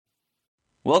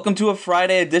Welcome to a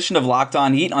Friday edition of Locked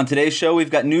On Heat. On today's show, we've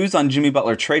got news on Jimmy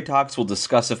Butler trade talks. We'll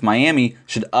discuss if Miami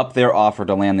should up their offer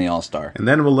to land the All-Star. And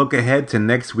then we'll look ahead to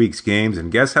next week's games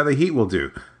and guess how the Heat will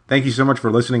do. Thank you so much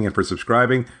for listening and for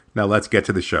subscribing. Now let's get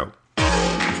to the show.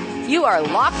 You are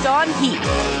Locked On Heat,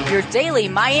 your daily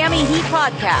Miami Heat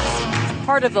podcast.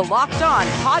 Part of the Locked On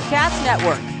Podcast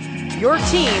Network, your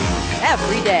team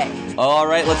every day. All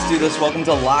right, let's do this. Welcome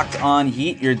to Locked On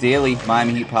Heat, your daily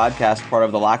Miami Heat podcast, part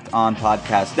of the Locked On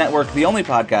Podcast Network, the only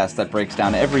podcast that breaks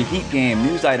down every Heat game,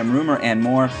 news item, rumor, and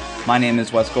more. My name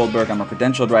is Wes Goldberg. I'm a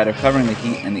credentialed writer covering the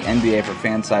Heat and the NBA for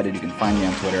Fansided. You can find me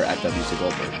on Twitter at WC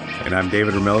Goldberg. And I'm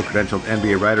David Ramillo, credentialed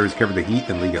NBA writer who's covered the Heat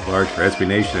and League at Large for SB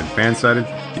Nation and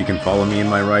Fansided. You can follow me in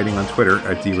my writing on Twitter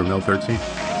at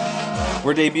DRamil13.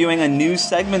 We're debuting a new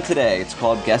segment today. It's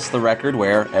called Guess the Record,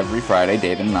 where every Friday,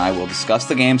 David and I will discuss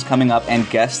the games coming up and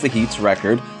guess the Heat's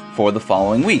record for the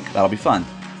following week. That'll be fun.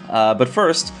 But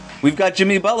first, we've got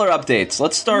Jimmy Butler updates.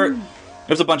 Let's start.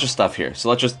 There's a bunch of stuff here. So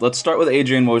let's start with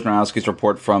Adrian Wojnarowski's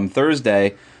report from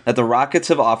Thursday that the Rockets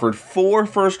have offered 4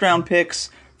 first-round picks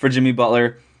for Jimmy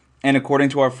Butler. And according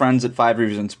to our friends at 5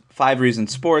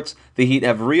 Reasons Sports, the Heat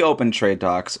have reopened trade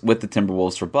talks with the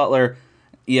Timberwolves for Butler.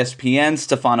 ESPN's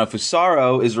Stefano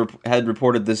Fusaro had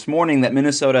reported this morning that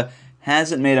Minnesota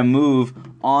hasn't made a move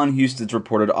on Houston's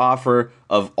reported offer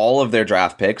of all of their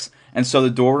draft picks, and so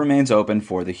the door remains open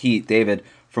for the Heat. David,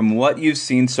 from what you've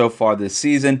seen so far this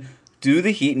season, do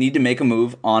the Heat need to make a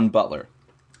move on Butler?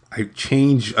 I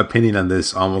change opinion on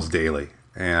this almost daily,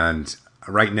 and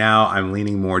right now I'm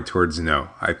leaning more towards no.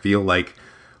 I feel like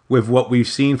with what we've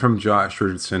seen from Josh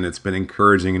Richardson, it's been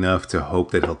encouraging enough to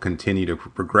hope that he'll continue to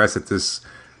progress at this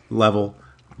level,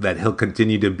 that he'll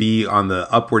continue to be on the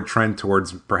upward trend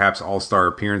towards perhaps all-star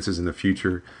appearances in the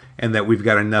future, and that we've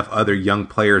got enough other young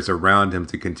players around him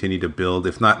to continue to build,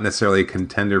 if not necessarily a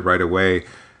contender right away,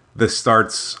 the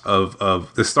start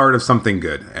of something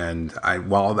good. And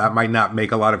while that might not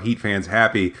make a lot of Heat fans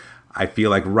happy, I feel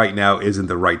like right now isn't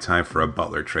the right time for a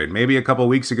Butler trade. Maybe a couple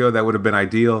weeks ago that would have been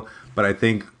ideal, but I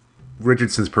think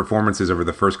Richardson's performances over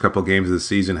the first couple games of the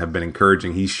season have been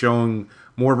encouraging. He's showing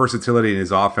more versatility in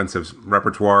his offensive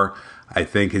repertoire. I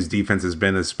think his defense has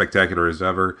been as spectacular as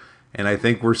ever. And I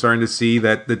think we're starting to see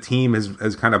that the team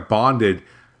has kind of bonded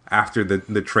after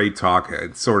the trade talk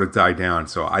sort of died down.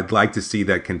 So I'd like to see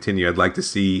that continue. I'd like to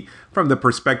see, from the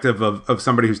perspective of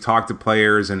somebody who's talked to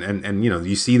players and you know,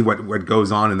 you see what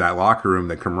goes on in that locker room,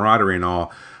 the camaraderie and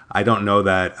all. I don't know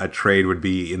that a trade would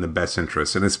be in the best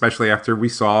interest. And especially after we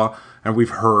saw and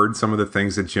we've heard some of the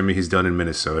things that Jimmy has done in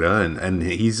Minnesota, and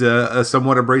he's a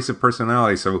somewhat abrasive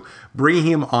personality. So bringing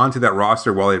him onto that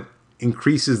roster, while it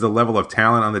increases the level of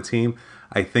talent on the team,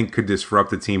 I think could disrupt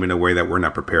the team in a way that we're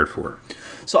not prepared for.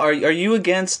 So are you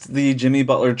against the Jimmy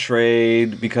Butler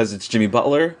trade because it's Jimmy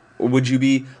Butler? Or would you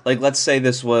be, like, let's say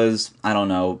this was, I don't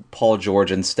know, Paul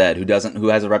George instead, who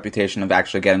has a reputation of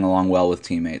actually getting along well with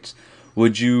teammates?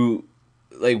 Would you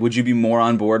be more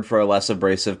on board for a less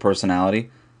abrasive personality?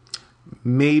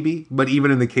 Maybe, but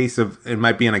even in the case of, it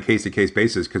might be on a case-to-case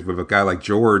basis, because with a guy like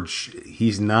George,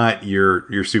 he's not your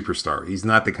superstar. He's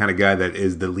not the kind of guy that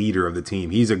is the leader of the team.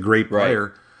 He's a great player,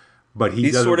 right, but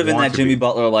he's sort of in that Jimmy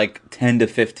Butler, like 10 to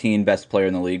 15 best player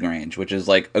in the league range, which is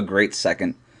like a great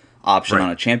second option on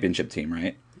a championship team,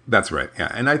 right? That's right,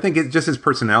 yeah. And I think it's just his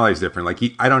personality is different. Like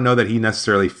I don't know that he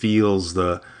necessarily feels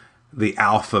the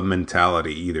alpha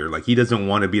mentality either. Like, he doesn't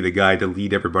want to be the guy to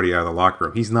lead everybody out of the locker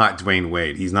room. He's not Dwayne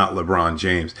Wade. He's not LeBron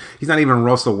James. He's not even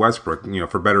Russell Westbrook, you know,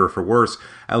 for better or for worse.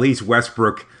 At least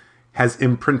Westbrook has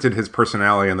imprinted his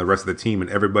personality on the rest of the team, and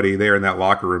everybody there in that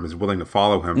locker room is willing to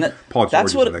follow him. Paul George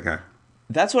is that guy.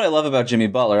 That's what I love about Jimmy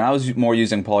Butler. And I was more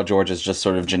using Paul George as just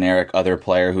sort of generic other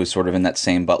player who's sort of in that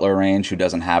same Butler range, who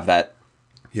doesn't have that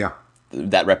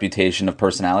reputation of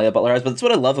personality that Butler has. But that's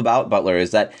what I love about Butler,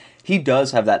 is that he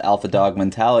does have that alpha dog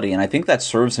mentality, and I think that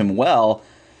serves him well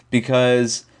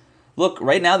because, look,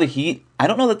 right now the Heat, I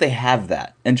don't know that they have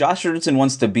that. And Josh Richardson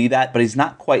wants to be that, but he's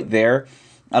not quite there.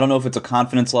 I don't know if it's a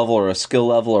confidence level or a skill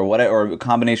level or whatever, or a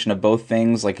combination of both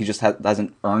things. Like, he just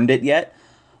hasn't earned it yet.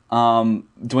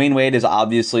 Dwayne Wade is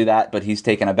obviously that, but he's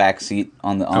taken a back seat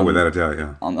on the without a doubt,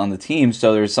 yeah, on the team.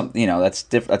 So there's some, you know, that's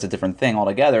a different thing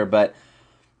altogether. But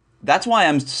that's why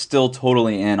I'm still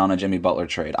totally in on a Jimmy Butler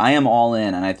trade. I am all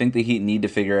in, and I think the Heat need to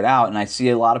figure it out. And I see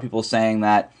a lot of people saying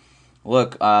that,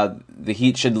 look, the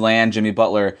Heat should land Jimmy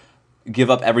Butler, give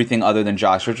up everything other than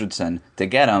Josh Richardson to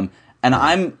get him. And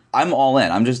I'm all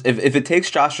in. I'm just, if it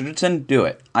takes Josh Richardson, do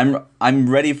it. I'm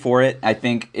ready for it. I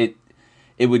think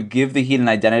it would give the Heat an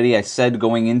identity. I said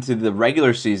going into the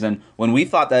regular season, when we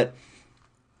thought that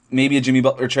maybe a Jimmy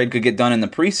Butler trade could get done in the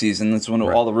preseason, that's when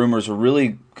all the rumors were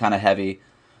really kind of heavy.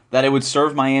 that it would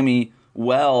serve Miami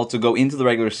well to go into the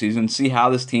regular season, see how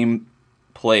this team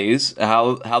plays,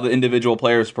 how the individual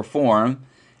players perform,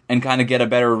 and kind of get a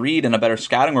better read and a better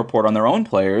scouting report on their own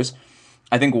players.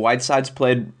 I think Whiteside's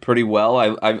played pretty well.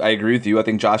 I agree with you. I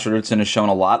think Josh Richardson has shown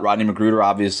a lot. Rodney Magruder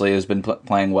obviously has been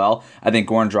playing well. I think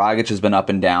Goran Dragic has been up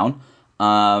and down.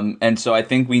 And so I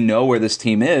think we know where this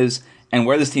team is, and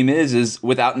where this team is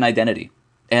without an identity,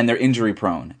 and they're injury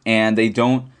prone, and they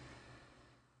don't.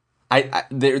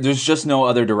 There's just no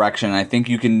other direction. I think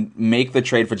you can make the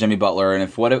trade for Jimmy Butler, and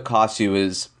if what it costs you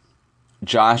is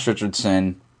Josh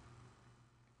Richardson,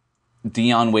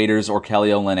 Dion Waiters, or Kelly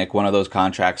Olynyk, one of those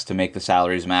contracts to make the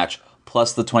salaries match,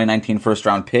 plus the 2019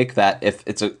 first-round pick, that if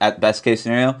it's at best case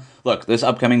scenario, look, this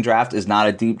upcoming draft is not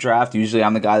a deep draft. Usually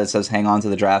I'm the guy that says hang on to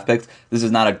the draft picks. This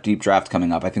is not a deep draft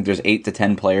coming up. I think there's 8 to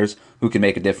 10 players who can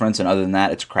make a difference, and other than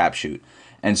that, it's a crapshoot.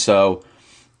 And so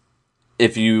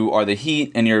if you are the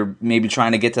Heat and you're maybe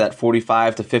trying to get to that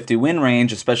 45 to 50 win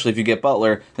range, especially if you get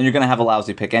Butler, then you're going to have a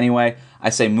lousy pick anyway.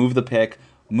 I say move the pick,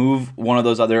 move one of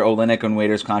those other Olynyk and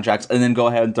Waiters contracts, and then go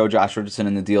ahead and throw Josh Richardson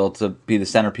in the deal to be the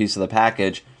centerpiece of the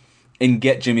package and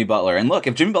get Jimmy Butler. And look,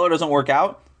 if Jimmy Butler doesn't work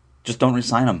out, just don't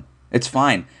re-sign him. It's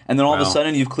fine. And then all of a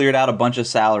sudden you've cleared out a bunch of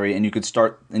salary and you could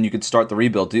start the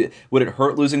rebuild. Would it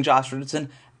hurt losing Josh Richardson?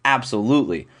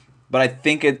 Absolutely. But I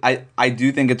think I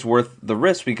do think it's worth the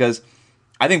risk, because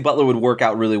I think Butler would work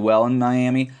out really well in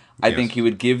Miami. I think he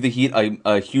would give the Heat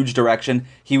a huge direction.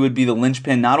 He would be the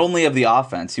linchpin not only of the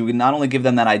offense, he would not only give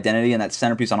them that identity and that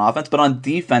centerpiece on offense, but on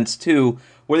defense too,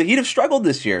 where the Heat have struggled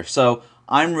this year. So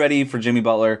I'm ready for Jimmy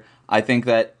Butler. I think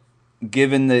that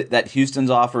given that Houston's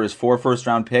offer is 4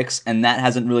 first-round picks, and that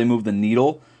hasn't really moved the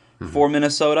needle for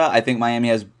Minnesota, I think Miami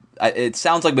has. It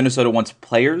sounds like Minnesota wants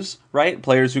players, right?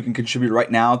 Players who can contribute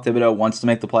right now. Thibodeau wants to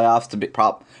make the playoffs to be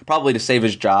probably to save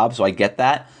his job, so I get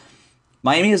that.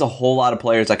 Miami has a whole lot of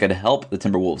players that could help the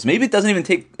Timberwolves. Maybe it doesn't even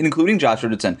take, including Josh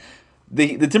Richardson.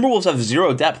 The Timberwolves have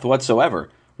zero depth whatsoever,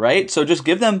 right? So just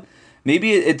give them,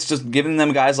 maybe it's just giving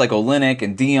them guys like Olynyk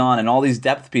and Dion and all these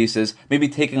depth pieces, maybe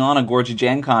taking on a Gorgie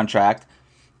Jang contract,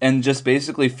 and just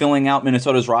basically filling out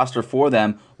Minnesota's roster for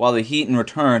them, while the Heat in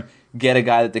return get a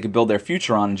guy that they could build their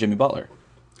future on in Jimmy Butler.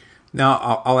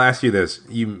 Now, I'll ask you this.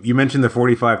 You mentioned the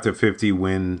 45 to 50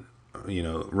 win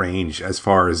range as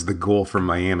far as the goal for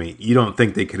Miami. You don't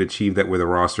think they could achieve that where the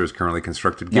roster is currently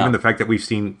constructed, given the fact that we've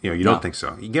seen, you don't think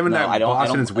so. Given that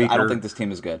Boston is weaker. I don't think this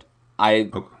team is good. I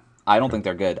don't think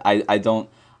they're good.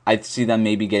 I see them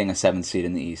maybe getting a 7th seed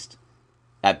in the East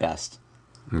at best.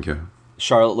 Okay.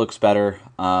 Charlotte looks better.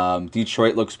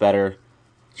 Detroit looks better.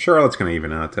 Charlotte's going to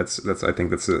even out. I think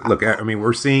that's look. I mean,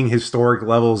 we're seeing historic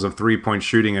levels of 3-point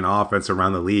shooting and offense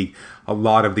around the league. A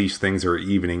lot of these things are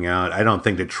evening out. I don't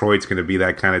think Detroit's going to be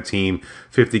that kind of team.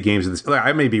 50 games of this.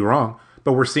 I may be wrong,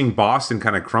 but we're seeing Boston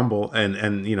kind of crumble and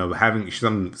having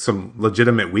some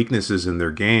legitimate weaknesses in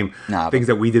their game. Things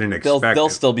that we didn't expect. They'll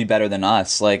still be better than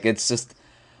us. Like, it's just,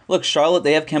 look, Charlotte.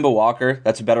 They have Kemba Walker.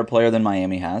 That's a better player than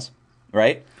Miami has,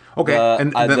 right? Okay,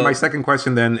 and then my second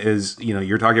question then is,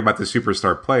 you're talking about the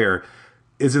superstar player.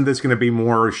 Isn't this going to be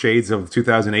more shades of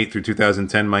 2008 through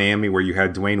 2010 Miami, where you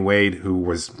had Dwayne Wade, who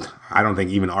was, I don't think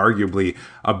even arguably,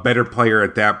 a better player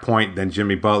at that point than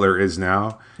Jimmy Butler is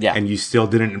now? Yeah. And you still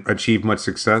didn't achieve much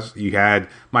success? You had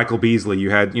Michael Beasley.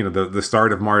 You had, the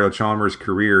start of Mario Chalmers'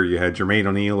 career. You had Jermaine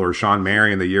O'Neal or Sean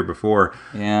Marion the year before.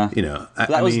 Yeah.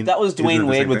 That was Dwayne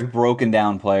Wade with broken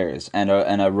down players and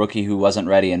a rookie who wasn't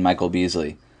ready in Michael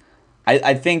Beasley.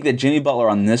 I think that Jimmy Butler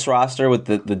on this roster, with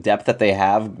the depth that they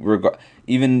have,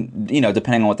 even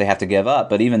depending on what they have to give up,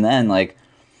 but even then, like,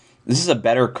 this is a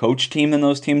better coach team than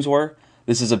those teams were.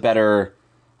 This is a better.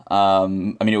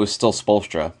 It was still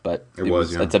Spoelstra, but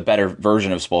it's a better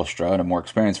version of Spoelstra and a more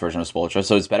experienced version of Spoelstra.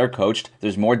 So it's better coached.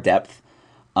 There's more depth.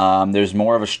 There's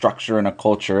more of a structure and a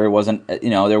culture. It wasn't,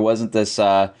 there wasn't this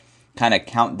kind of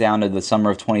countdown to the summer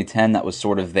of 2010 that was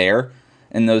sort of there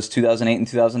in those 2008 and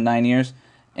 2009 years.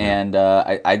 And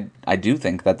I do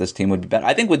think that this team would be better.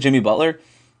 I think with Jimmy Butler,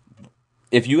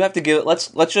 if you have to give, let's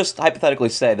just hypothetically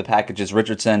say the package is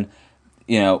Richardson,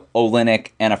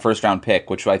 Olynyk, and a first-round pick,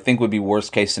 which I think would be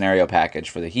worst-case scenario package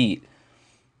for the Heat.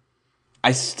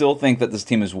 I still think that this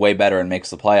team is way better and makes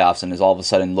the playoffs and is all of a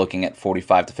sudden looking at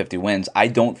 45 to 50 wins. I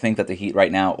don't think that the Heat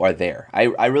right now are there.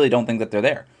 I really don't think that they're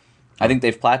there. I think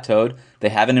they've plateaued. They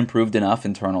haven't improved enough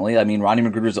internally. I mean, Rodney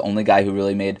Magruder is the only guy who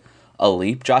really made a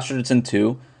leap. Josh Richardson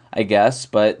too, I guess.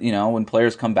 But, when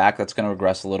players come back, that's going to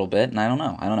regress a little bit. And I don't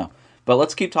know. But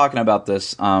let's keep talking about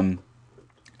this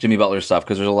Jimmy Butler stuff,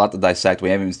 because there's a lot to dissect. We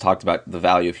haven't even talked about the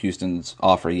value of Houston's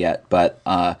offer yet. But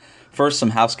first,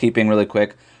 some housekeeping really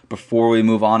quick. before we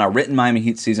move on, our written Miami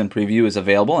Heat season preview is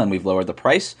available, and we've lowered the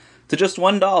price to just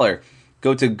 $1.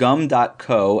 Go to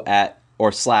gum.co /LOHPREV.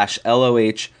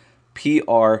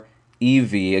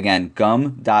 Again,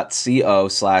 gum.co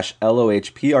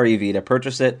 /LOHPREV to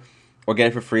purchase it, or get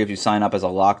it for free if you sign up as a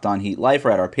Locked On Heat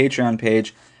lifer at our Patreon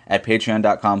page at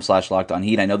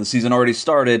patreon.com/LockedOnHeat. I know the season already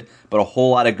started, but a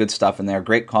whole lot of good stuff in there.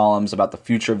 Great columns about the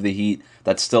future of the Heat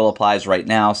that still applies right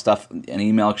now. Stuff, an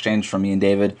email exchange from me and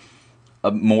David,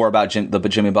 more about the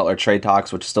Jimmy Butler trade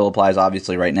talks, which still applies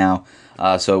obviously right now.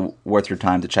 So worth your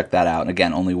time to check that out. And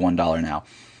again, only $1 now.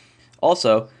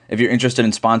 Also, if you're interested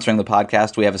in sponsoring the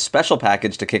podcast, we have a special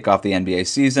package to kick off the NBA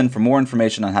season. For more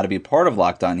information on how to be part of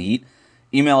Locked On Heat,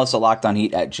 email us at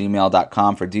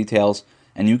lockedonheat@gmail.com for details,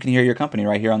 and you can hear your company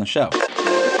right here on the show.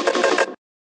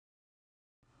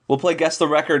 We'll play Guess the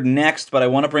Record next, but I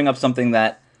want to bring up something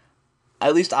that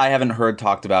at least I haven't heard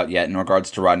talked about yet in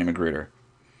regards to Rodney McGruder.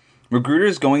 McGruder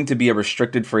is going to be a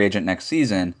restricted free agent next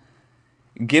season.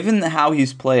 Given how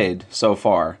he's played so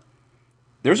far,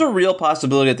 there's a real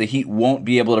possibility that the Heat won't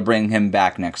be able to bring him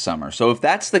back next summer. So if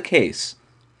that's the case,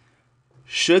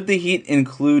 should the Heat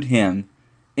include him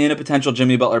in a potential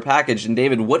Jimmy Butler package? And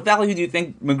David, what value do you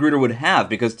think McGruder would have?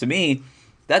 Because to me,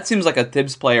 that seems like a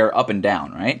Thibs player up and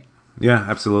down, right? Yeah,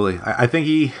 absolutely. I think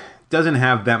he doesn't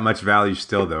have that much value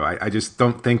still, though. I just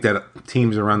don't think that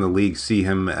teams around the league see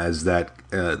him as that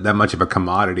much of a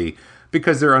commodity,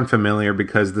 because they're unfamiliar,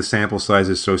 because the sample size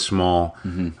is so small,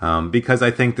 because I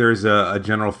think there's a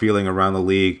general feeling around the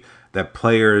league that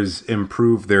players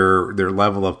improve their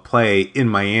level of play in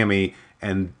Miami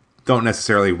and don't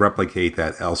necessarily replicate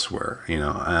that elsewhere.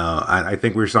 I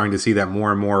think we're starting to see that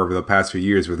more and more over the past few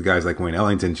years with guys like Wayne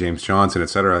Ellington, James Johnson,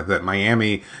 etc., that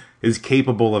Miami is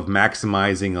capable of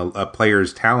maximizing a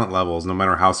player's talent levels, no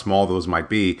matter how small those might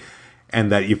be,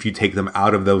 and that if you take them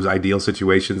out of those ideal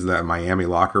situations in that Miami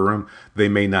locker room, they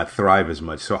may not thrive as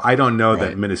much. So I don't know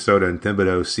that Minnesota and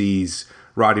Thibodeau sees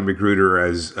Rodney McGruder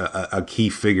as a key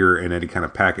figure in any kind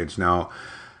of package. Now,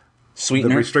 Sweetener?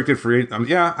 The restricted free,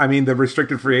 the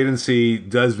restricted free agency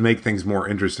does make things more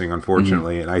interesting,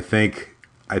 unfortunately, and I think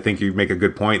you make a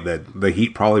good point that the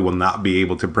Heat probably will not be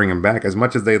able to bring him back as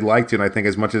much as they'd like to, and I think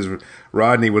as much as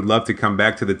Rodney would love to come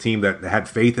back to the team that had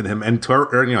faith in him and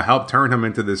help turn him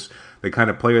into the kind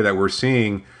of player that we're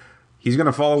seeing, he's going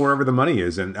to follow wherever the money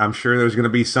is, and I'm sure there's going to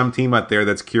be some team out there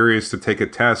that's curious to take a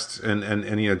test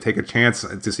and take a chance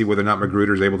to see whether or not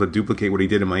McGruder is able to duplicate what he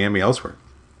did in Miami elsewhere.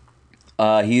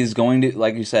 He's going to,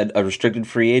 like you said, a restricted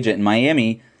free agent in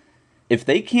Miami. If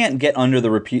they can't get under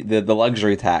the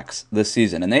luxury tax this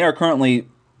season, and they are currently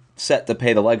set to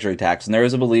pay the luxury tax, and there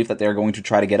is a belief that they're going to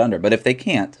try to get under, but if they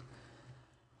can't,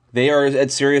 they are at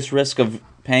serious risk of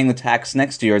paying the tax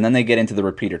next year, and then they get into the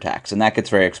repeater tax, and that gets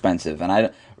very expensive.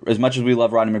 And as much as we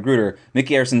love Rodney McGruder,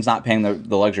 Mickey Harrison's not paying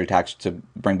the luxury tax to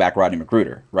bring back Rodney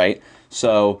McGruder, right?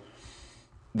 So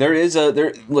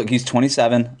look, he's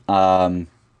 27.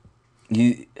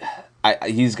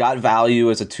 He's got value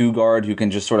as a two guard who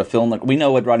can just sort of fill in. Like, we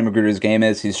know what Rodney McGruder's game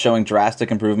is. He's showing drastic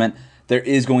improvement. There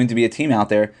is going to be a team out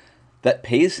there that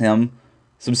pays him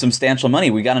some substantial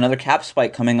money. We got another cap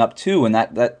spike coming up too, and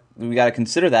that we got to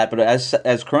consider that. But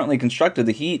as currently constructed,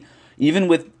 the Heat, even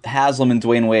with Haslam and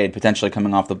Dwayne Wade potentially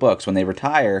coming off the books when they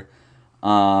retire,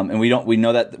 and we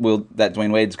know that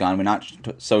Dwayne Wade's gone. We're not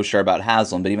so sure about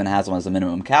Haslam, but even Haslam has a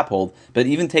minimum cap hold. But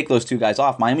even take those two guys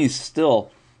off, Miami's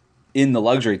still in the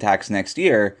luxury tax next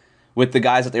year with the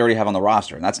guys that they already have on the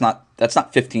roster, and that's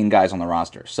not 15 guys on the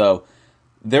roster. So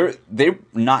they're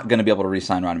not going to be able to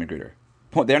re-sign Rodney McGruder.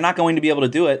 They're not going to be able to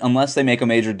do it unless they make a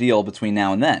major deal between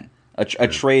now and then, a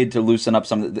trade to loosen up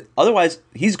some. Otherwise,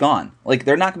 he's gone. Like,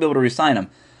 they're not going to be able to re-sign him.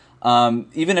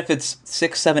 Even if it's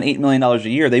 $6, $7, $8 million a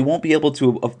year, they won't be able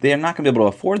to. They're not going to be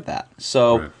able to afford that.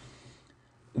 So. Right.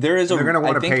 They're going to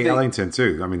want to pay Ellington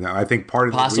too. I mean, I think part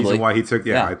of the reason why he took,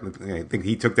 I think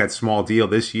he took that small deal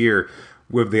this year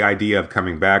with the idea of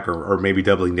coming back or maybe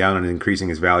doubling down and increasing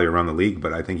his value around the league.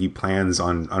 But I think he plans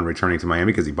on returning to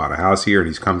Miami because he bought a house here and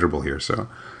he's comfortable here. So,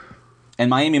 and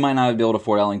Miami might not be able to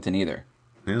afford Ellington either.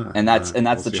 Yeah, and that's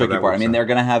the tricky part. I mean,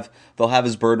 they'll have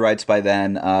his bird rights by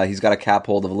then. He's got a cap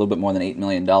hold of a little bit more than $8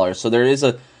 million. So there is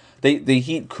the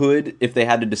Heat could, if they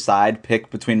had to decide, pick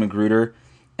between McGruder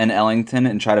and Ellington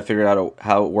and try to figure out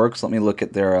how it works. Let me look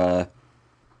at their.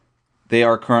 They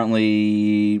are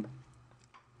currently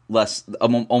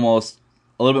almost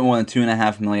a little bit more than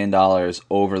 $2.5 million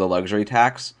over the luxury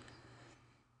tax,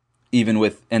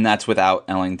 and that's without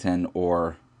Ellington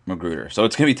or McGruder. So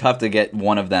it's going to be tough to get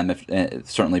one of them,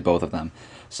 certainly both of them.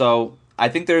 So I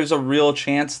think there's a real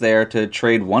chance there to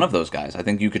trade one of those guys. I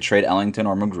think you could trade Ellington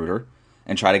or McGruder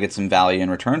and try to get some value in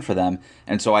return for them.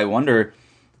 And so I wonder,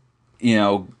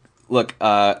 look,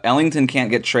 Ellington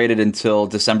can't get traded until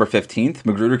December 15th.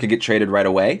 Magruder could get traded right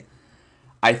away.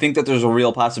 I think that there's a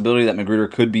real possibility that Magruder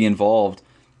could be involved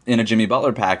in a Jimmy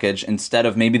Butler package instead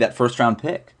of maybe that first-round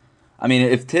pick. I mean,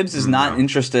 if Tibbs is not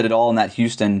interested at all in that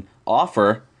Houston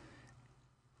offer,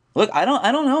 look, I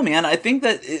don't know, man. I think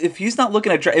that if he's not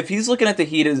looking at if he's looking at the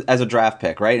Heat as a draft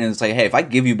pick, right, and it's like, hey, if I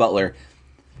give you Butler,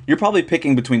 you're probably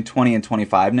picking between 20 and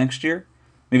 25 next year,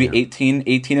 maybe 18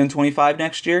 and 25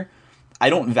 next year. I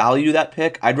don't value that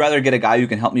pick. I'd rather get a guy who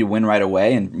can help me win right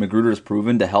away, and Magruder has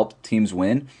proven to help teams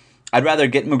win. I'd rather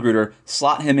get Magruder,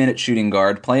 slot him in at shooting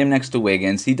guard, play him next to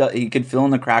Wiggins. He could fill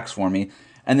in the cracks for me,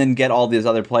 and then get all these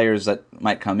other players that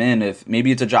might come in. If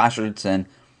maybe it's a Josh Richardson,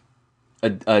 a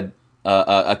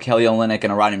Kelly Olynyk,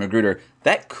 and a Rodney Magruder.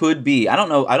 That could be. I don't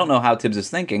know how Tibbs is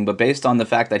thinking, but based on the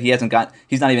fact that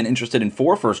he's not even interested in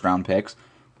 4 first-round picks.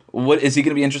 What is he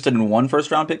going to be interested in 1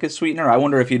 first-round pick as sweetener? I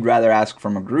wonder if he'd rather ask for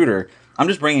Magruder. I'm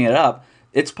just bringing it up.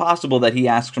 It's possible that he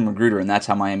asks for Magruder, and that's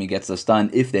how Miami gets this done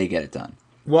if they get it done.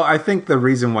 Well, I think the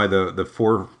reason why the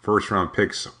 4 first-round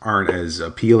picks aren't as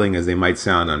appealing as they might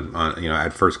sound on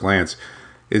at first glance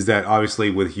is that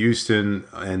obviously with Houston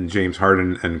and James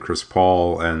Harden and Chris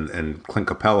Paul and Clint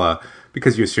Capella,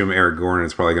 because you assume Eric Gordon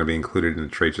is probably going to be included in the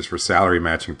trade just for salary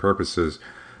matching purposes,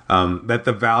 that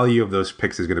the value of those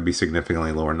picks is going to be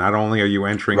significantly lower. Not only are you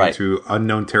entering into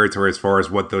unknown territory as far as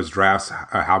what those drafts,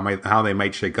 how they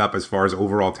might shake up as far as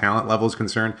overall talent level is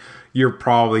concerned, you're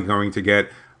probably going to get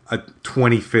a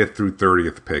 25th through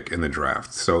 30th pick in the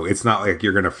draft. So it's not like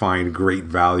you're going to find great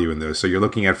value in those. So you're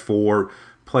looking at 4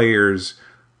 players,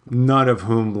 none of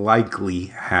whom likely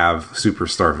have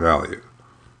superstar value.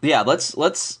 Yeah,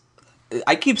 let's.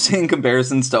 I keep seeing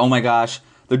comparisons to, oh my gosh,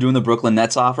 they're doing the Brooklyn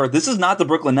Nets offer. This is not the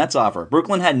Brooklyn Nets offer.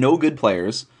 Brooklyn had no good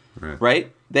players,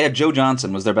 right? They had Joe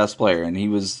Johnson was their best player, and he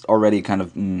was already kind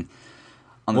of on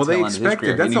the tail end of his career. Well, they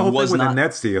expected, that's the whole thing with the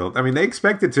Nets deal. I mean, they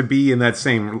expected to be in that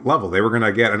same level. They were going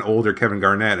to get an older Kevin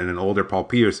Garnett and an older Paul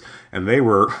Pierce, and they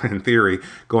were, in theory,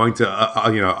 going to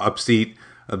upseat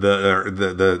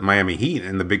the Miami Heat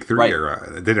in the Big Three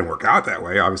era. It didn't work out that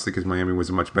way, obviously, because Miami was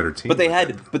a much better team. But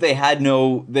they had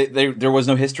no. There was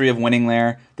no history of winning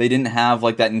there. They didn't have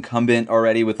like that incumbent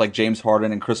already with like James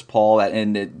Harden and Chris Paul.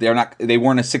 And they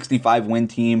weren't a 65 win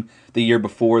team the year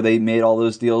before they made all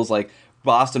those deals. Like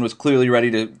Boston was clearly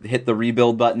ready to hit the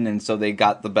rebuild button, and so they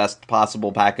got the best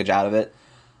possible package out of it.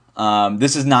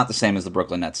 This is not the same as the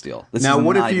Brooklyn Nets deal. This now, is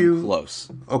what not if you even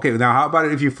close. Okay, now how about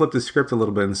if you flip the script a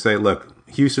little bit and say, look,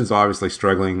 Houston's obviously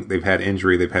struggling. They've had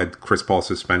injury. They've had Chris Paul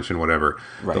suspension, whatever.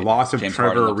 Right. The loss of James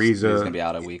Trevor Ariza. He's going to be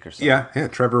out a week or so. Yeah,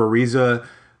 Trevor Ariza.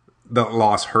 The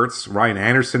loss hurts. Ryan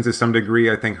Anderson to some degree,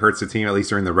 I think, hurts the team, at least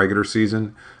during the regular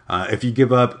season. If you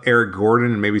give up Eric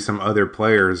Gordon and maybe some other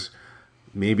players,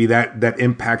 maybe that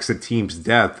impacts the team's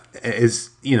depth. Is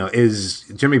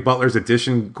Jimmy Butler's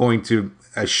addition going to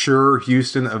assure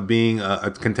Houston of being a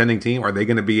contending team? Are they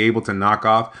going to be able to knock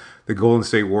off the Golden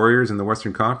State Warriors in the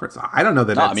Western Conference? I don't know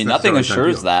that. No, I mean nothing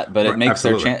assures that, but it makes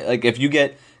their chance. Like if you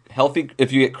get healthy,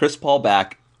 if you get Chris Paul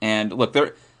back, and look,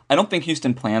 I don't think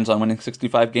Houston plans on winning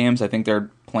 65 games. I think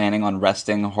they're planning on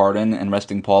resting Harden and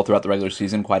resting Paul throughout the regular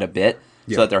season quite a bit,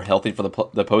 so that they're healthy for the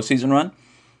postseason run.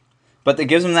 But it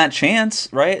gives them that chance,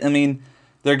 right? I mean,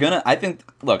 they're gonna. I think.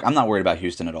 Look, I'm not worried about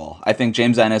Houston at all. I think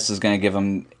James Ennis is going to give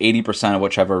them 80% of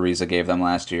what Trevor Ariza gave them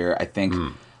last year. I think.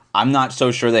 I'm not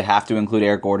so sure they have to include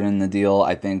Eric Gordon in the deal.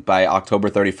 I think by October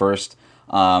 31st,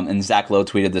 and Zach Lowe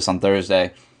tweeted this on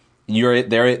Thursday,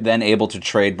 they're then able to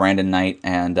trade Brandon Knight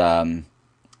and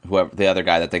whoever the other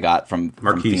guy that they got from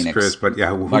Phoenix. Chris, but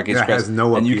Marquise Chris has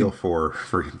no appeal for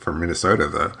Minnesota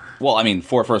though. Well, I mean,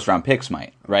 4 first-round picks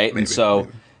might, right? Maybe, and so.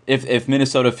 Maybe. If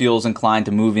Minnesota feels inclined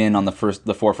to move in on the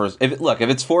 4 first, if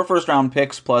it's 4 first-round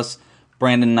picks plus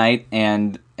Brandon Knight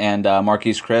and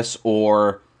Marquise Chris,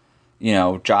 or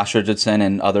Josh Richardson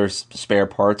and other spare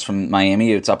parts from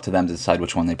Miami, it's up to them to decide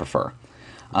which one they prefer.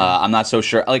 I'm not so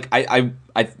sure. Like I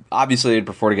obviously would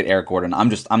prefer to get Eric Gordon.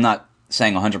 I'm not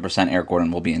saying 100% Eric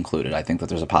Gordon will be included. I think that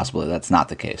there's a possibility that's not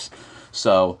the case.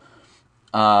 So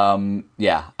I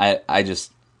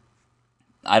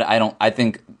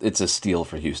think it's a steal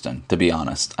for Houston, to be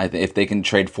honest. If they can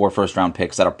trade 4 first-round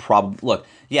picks that are probably... Look,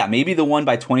 yeah, maybe the one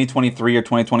by 2023 or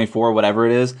 2024, whatever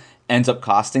it is, ends up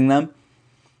costing them.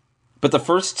 But the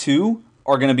first 2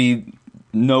 are going to be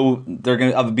they're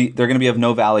going to be of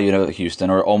no value to Houston,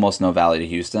 or almost no value to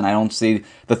Houston. I don't see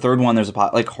the third one. There's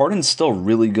Harden's still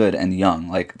really good and young.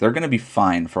 Like, they're going to be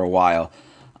fine for a while.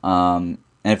 And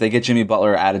if they get Jimmy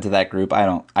Butler added to that group,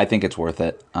 I think it's worth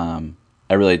it.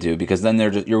 I really do, because then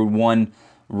you're one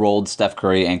rolled Steph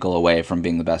Curry ankle away from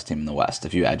being the best team in the West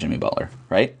if you add Jimmy Butler,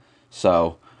 right?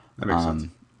 So, That makes sense.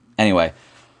 Anyway,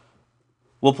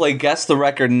 we'll play Guess the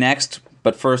Record next,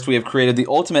 but first we have created the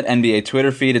ultimate NBA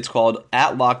Twitter feed. It's called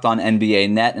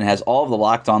 @LockedOnNBANet and has all of the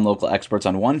Locked On local experts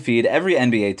on one feed. Every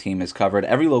NBA team is covered,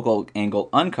 every local angle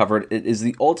uncovered. It is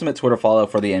the ultimate Twitter follow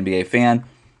for the NBA fan.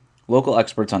 Local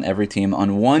experts on every team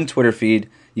on one Twitter feed.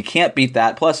 You can't beat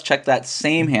that. Plus, check that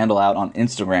same handle out on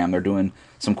Instagram. They're doing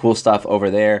some cool stuff over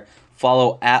there.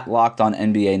 Follow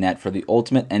 @LockedOnNBANet for the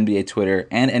ultimate NBA Twitter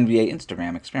and NBA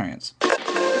Instagram experience.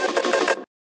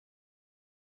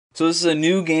 So this is a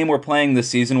new game we're playing this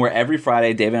season where every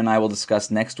Friday, David and I will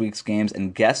discuss next week's games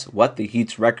and guess what the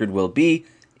Heat's record will be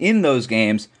in those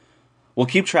games. We'll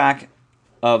keep track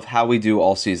of how we do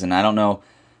all season. I don't know.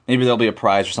 Maybe there'll be a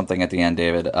prize or something at the end,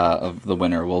 David, of the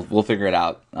winner. We'll figure it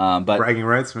out. But Bragging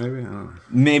rights, maybe? I don't know.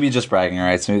 maybe just bragging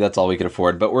rights. Maybe that's all we could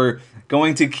afford. But we're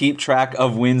going to keep track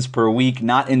of wins per week,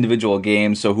 not individual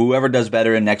games. So whoever does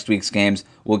better in next week's games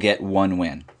will get one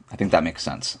win. I think that makes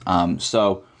sense.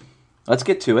 So let's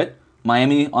get to it.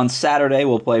 Miami on Saturday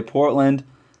will play Portland.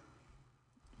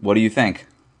 What do you think?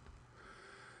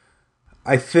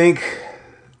 I think...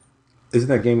 Isn't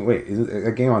that game... Wait, is it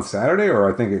a game on Saturday,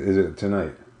 or I think is it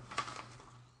tonight?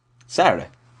 Saturday.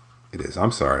 It is.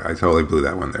 I'm sorry. I totally blew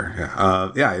that one there.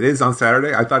 Yeah, it is on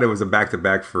Saturday. I thought it was a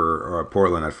back-to-back for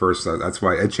Portland at first. That's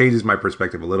why it changes my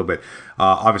perspective a little bit.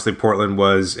 Obviously, Portland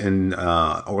was in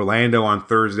Orlando on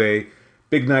Thursday.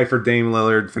 Big night for Dame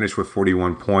Lillard. Finished with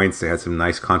 41 points. They had some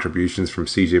nice contributions from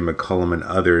CJ McCollum and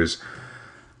others.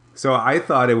 So I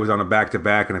thought it was on a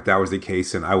back-to-back, and if that was the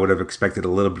case, then I would have expected a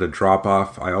little bit of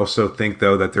drop-off. I also think,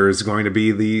 though, that there is going to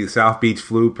be the South Beach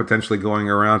flu potentially going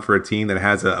around for a team that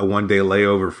has a one-day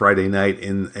layover Friday night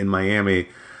in Miami.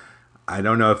 I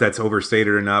don't know if that's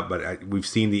overstated or not, but we've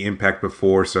seen the impact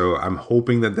before, so I'm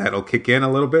hoping that that'll kick in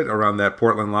a little bit around that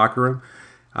Portland locker room.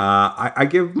 I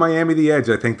give Miami the edge.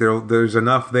 I think there's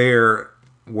enough there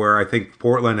where I think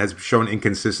Portland has shown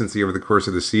inconsistency over the course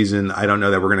of the season. I don't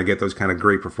know that we're going to get those kind of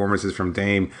great performances from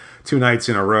Dame 2 nights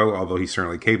in a row, although he's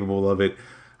certainly capable of it.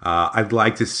 I'd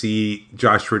like to see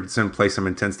Josh Richardson play some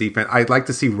intense defense. I'd like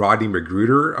to see Rodney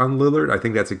McGruder on Lillard. I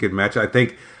think that's a good match. I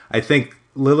think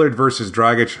Lillard versus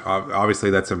Dragic, obviously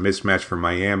that's a mismatch for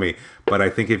Miami, but I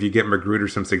think if you get McGruder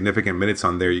some significant minutes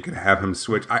on there, you can have him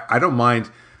switch. I don't mind.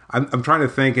 I'm trying to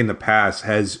think in the past,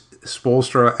 has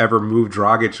Spoelstra ever moved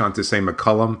Dragic onto, say,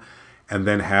 McCollum, and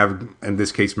then have, in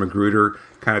this case, McGruder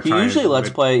kind of try? He usually lets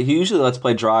play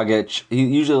Dragic. He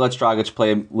usually lets Dragic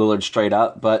play Lillard straight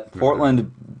up. But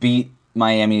Portland beat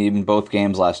Miami in both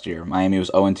games last year. Miami was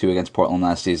 0-2 against Portland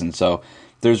last season. So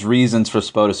there's reasons for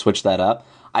Spo to switch that up.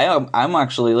 I'm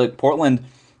actually like Portland.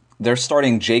 They're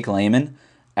starting Jake Layman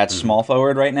at small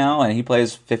forward right now, and he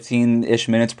plays 15-ish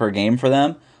minutes per game for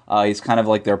them. He's kind of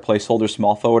like their placeholder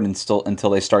small forward until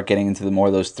they start getting into the more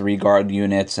of those 3-guard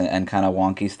units and kind of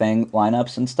wonky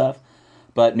lineups and stuff.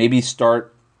 But maybe you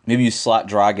slot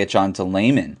Dragic onto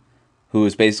Layman, who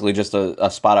is basically just a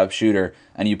spot-up shooter,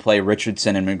 and you play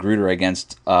Richardson and McGruder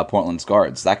against Portland's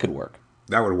guards. That could work.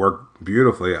 That would work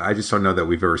beautifully. I just don't know that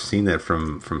we've ever seen that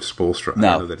from Spoelstra.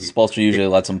 No, Spoelstra usually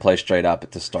lets him play straight up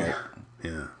at the start.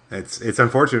 Yeah. It's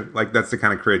unfortunate. Like, that's the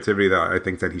kind of creativity that I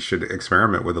think that he should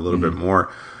experiment with a little bit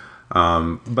more.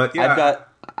 But yeah,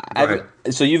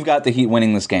 so you've got the Heat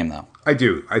winning this game, though. I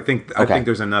do. I think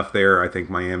there's enough there. I think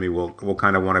Miami will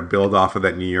kind of want to build off of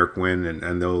that New York win,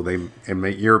 and though in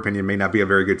your opinion, may not be a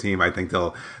very good team, I think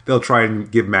they'll try and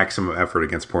give maximum effort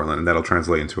against Portland, and that'll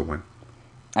translate into a win.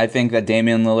 I think that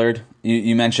Damian Lillard,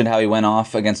 you mentioned how he went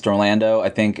off against Orlando. I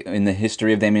think in the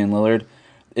history of Damian Lillard,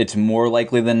 it's more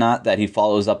likely than not that he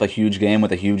follows up a huge game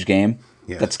with a huge game.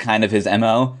 Yeah. That's kind of his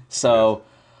MO. So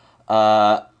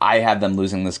I have them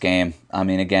losing this game. I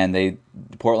mean, again,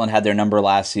 Portland had their number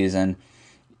last season.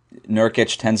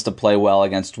 Nurkic tends to play well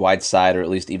against Whiteside, or at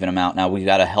least even him out. Now, we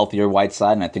got a healthier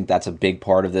Whiteside, and I think that's a big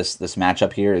part of this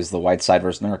matchup here is the Whiteside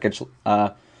versus Nurkic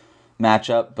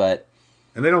matchup.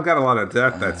 And they don't got a lot of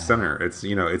depth at center. It's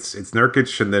it's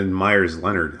Nurkic and then Myers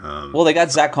Leonard. Well, they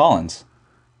got Zach Collins.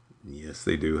 Yes,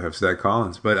 they do have Zach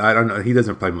Collins, but I don't know. He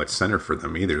doesn't play much center for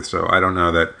them either, so I don't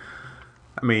know that.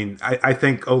 I mean, I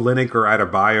think Olynyk or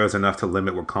Adebayo is enough to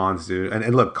limit what Collins do.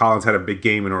 And look, Collins had a big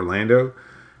game in Orlando,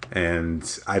 and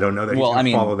I don't know that he's going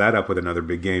to follow that up with another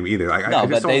big game either. I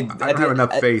don't have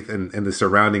enough faith in the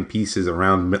surrounding pieces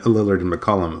around Lillard and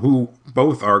McCollum, who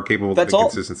both are capable of the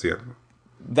consistency.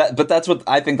 But that's what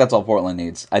I think. That's all Portland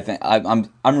needs. I think I'm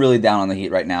really down on the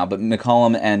Heat right now. But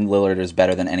McCollum and Lillard is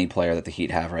better than any player that the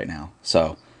Heat have right now.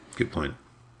 So good point.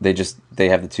 They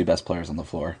have the two best players on the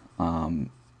floor.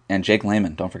 And Jake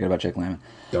Layman. Don't forget about Jake Layman.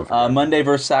 Don't forget. Monday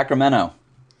versus Sacramento.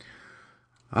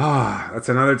 That's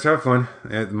another tough one.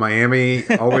 Miami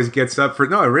always gets up for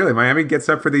Miami gets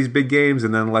up for these big games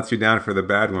and then lets you down for the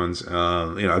bad ones.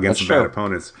 Against bad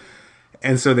opponents.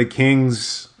 And so the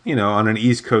Kings, on an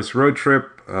East Coast road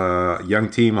trip, young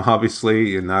team,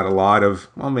 obviously, and not a lot of,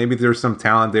 maybe there's some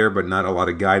talent there, but not a lot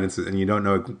of guidance, and you don't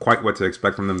know quite what to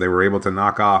expect from them. They were able to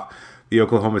knock off the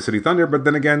Oklahoma City Thunder, but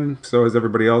then again, so has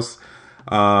everybody else.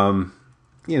 I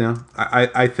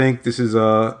think this is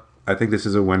a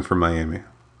win for Miami.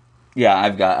 Yeah,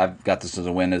 I've got this as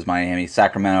a win as Miami.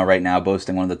 Sacramento right now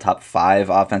boasting one of the top 5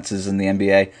 offenses in the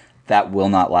NBA. That will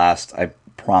not last. I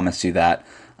promise you that.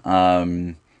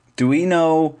 Do we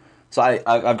know? So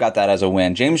I've got that as a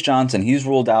win. James Johnson, he's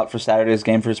ruled out for Saturday's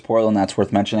game for Portland. That's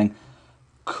worth mentioning.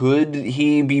 Could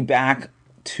he be back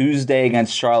Tuesday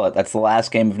against Charlotte? That's the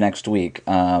last game of next week.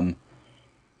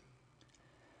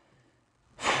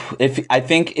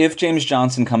 If James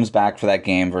Johnson comes back for that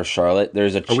game versus Charlotte,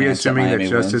 there's a chance. Are we assuming that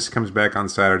Justice wins. comes back on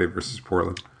Saturday versus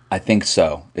Portland? I think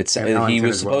so. He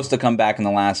was supposed to come back in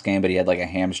the last game, but he had like a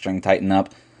hamstring tighten up.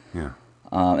 Yeah.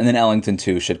 And then Ellington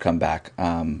too should come back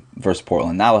versus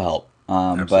Portland. That'll help.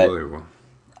 Absolutely will.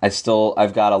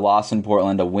 I've got a loss in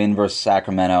Portland, a win versus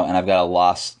Sacramento, and I've got a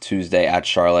loss Tuesday at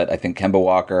Charlotte. I think Kemba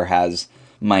Walker has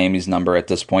Miami's number at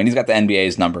this point. He's got the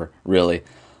NBA's number, really.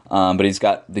 But he's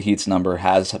got the Heat's number,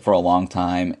 has for a long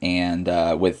time. And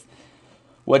with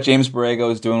what James Borrego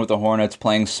is doing with the Hornets,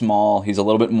 playing small, he's a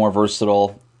little bit more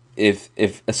versatile.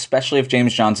 Especially if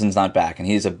James Johnson's not back, and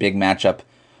he's a big matchup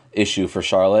issue for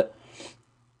Charlotte,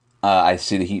 I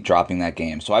see the Heat dropping that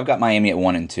game. So I've got Miami at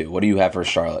 1-2. What do you have for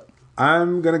Charlotte?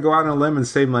 I'm going to go out on a limb and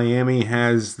say Miami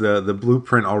has the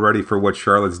blueprint already for what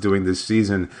Charlotte's doing this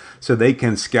season, so they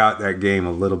can scout that game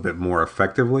a little bit more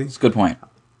effectively. It's a good point.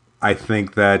 I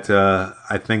think that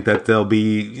they'll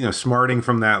be smarting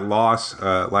from that loss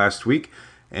last week,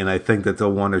 and I think that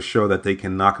they'll want to show that they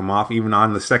can knock them off even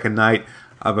on the second night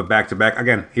of a back-to-back.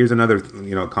 Again, here's another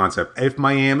concept. If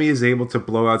Miami is able to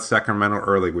blow out Sacramento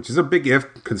early, which is a big if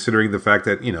considering the fact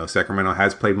that Sacramento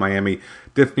has played Miami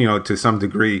to some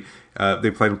degree, they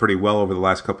played them pretty well over the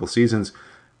last couple of seasons.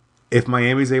 If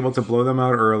Miami is able to blow them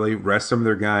out early, rest some of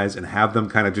their guys, and have them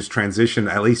kind of just transition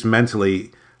at least mentally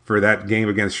for that game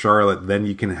against Charlotte, then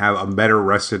you can have a better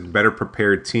rested, better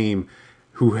prepared team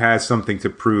who has something to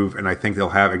prove, and I think they'll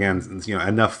have, again,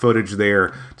 enough footage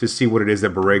there to see what it is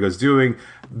that Borrego's doing.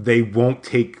 They won't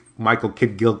take Michael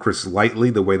Kidd-Gilchrist lightly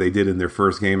the way they did in their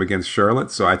first game against Charlotte,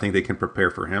 so I think they can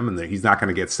prepare for him, and he's not going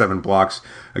to get 7 blocks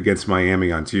against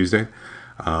Miami on Tuesday.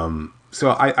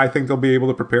 So I think they'll be able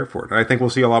to prepare for it. And I think we'll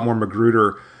see a lot more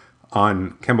Magruder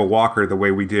on Kemba Walker the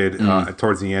way we did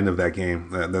towards the end of that game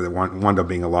that wound up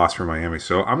being a loss for Miami.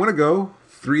 So I'm going to go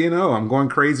 3-0. I'm going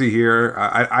crazy here.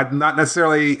 I'm not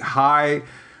necessarily high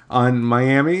on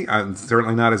Miami. I'm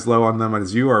certainly not as low on them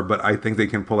as you are, but I think they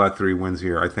can pull out 3 wins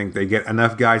here. I think they get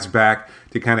enough guys back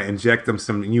to kind of inject them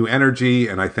some new energy,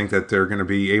 and I think that they're going to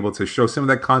be able to show some of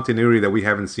that continuity that we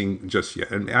haven't seen just yet.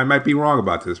 And I might be wrong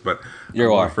about this, but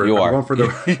you are.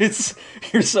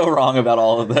 You're so wrong about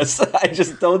all of this. I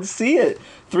just don't see it.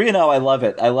 3-0. I love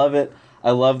it. I love it.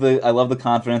 I love the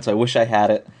confidence. I wish I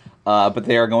had it. But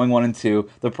they are going 1-2.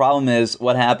 The problem is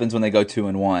what happens when they go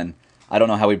 2-1. I don't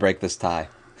know how we break this tie.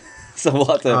 So we'll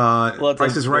have to.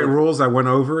 Price is Right rules. I went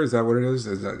over. Is that what it is?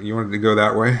 Is that you wanted to go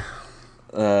that way?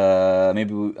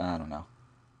 Maybe I don't know.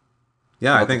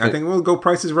 Yeah, I think we'll go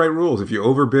Price is Right rules. If you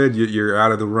overbid, you're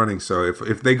out of the running. So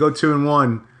if they go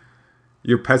 2-1,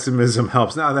 your pessimism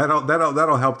helps. No,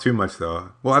 that'll help too much though.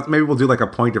 Well, maybe we'll do like a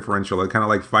point differential, kind of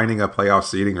like finding a playoff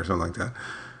seeding or something like that.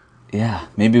 Yeah,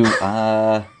 maybe.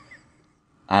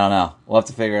 I don't know. We'll have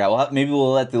to figure it out. Maybe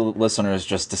we'll let the listeners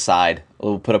just decide.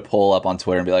 We'll put a poll up on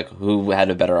Twitter and be like, who had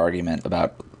a better argument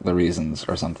about the reasons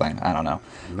or something. I don't know.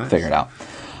 Nice. Figure it out.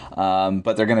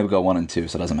 But they're going to go 1-2,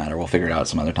 so it doesn't matter. We'll figure it out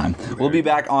some other time. We'll be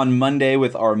back on Monday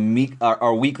with our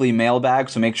weekly mailbag,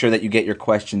 so make sure that you get your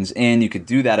questions in. You could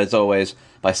do that, as always,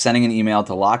 by sending an email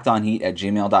to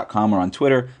lockedonheat@gmail.com or on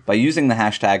Twitter by using the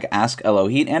hashtag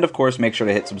AskLOHeat. And, of course, make sure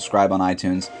to hit subscribe on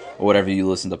iTunes or whatever you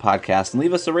listen to podcasts, and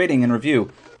leave us a rating and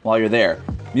review while you're there.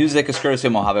 Music is courtesy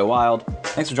of Mojave Wild.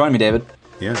 Thanks for joining me, David.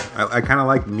 Yeah, I kind of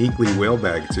like Meekly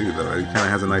Whalebag, too, though. It kind of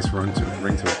has a nice ring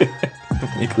to it.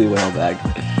 Meekly Whalebag.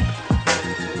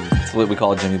 That's what we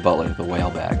call Jimmy Butler, the whale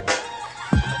bag.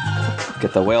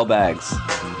 Get the whale bags.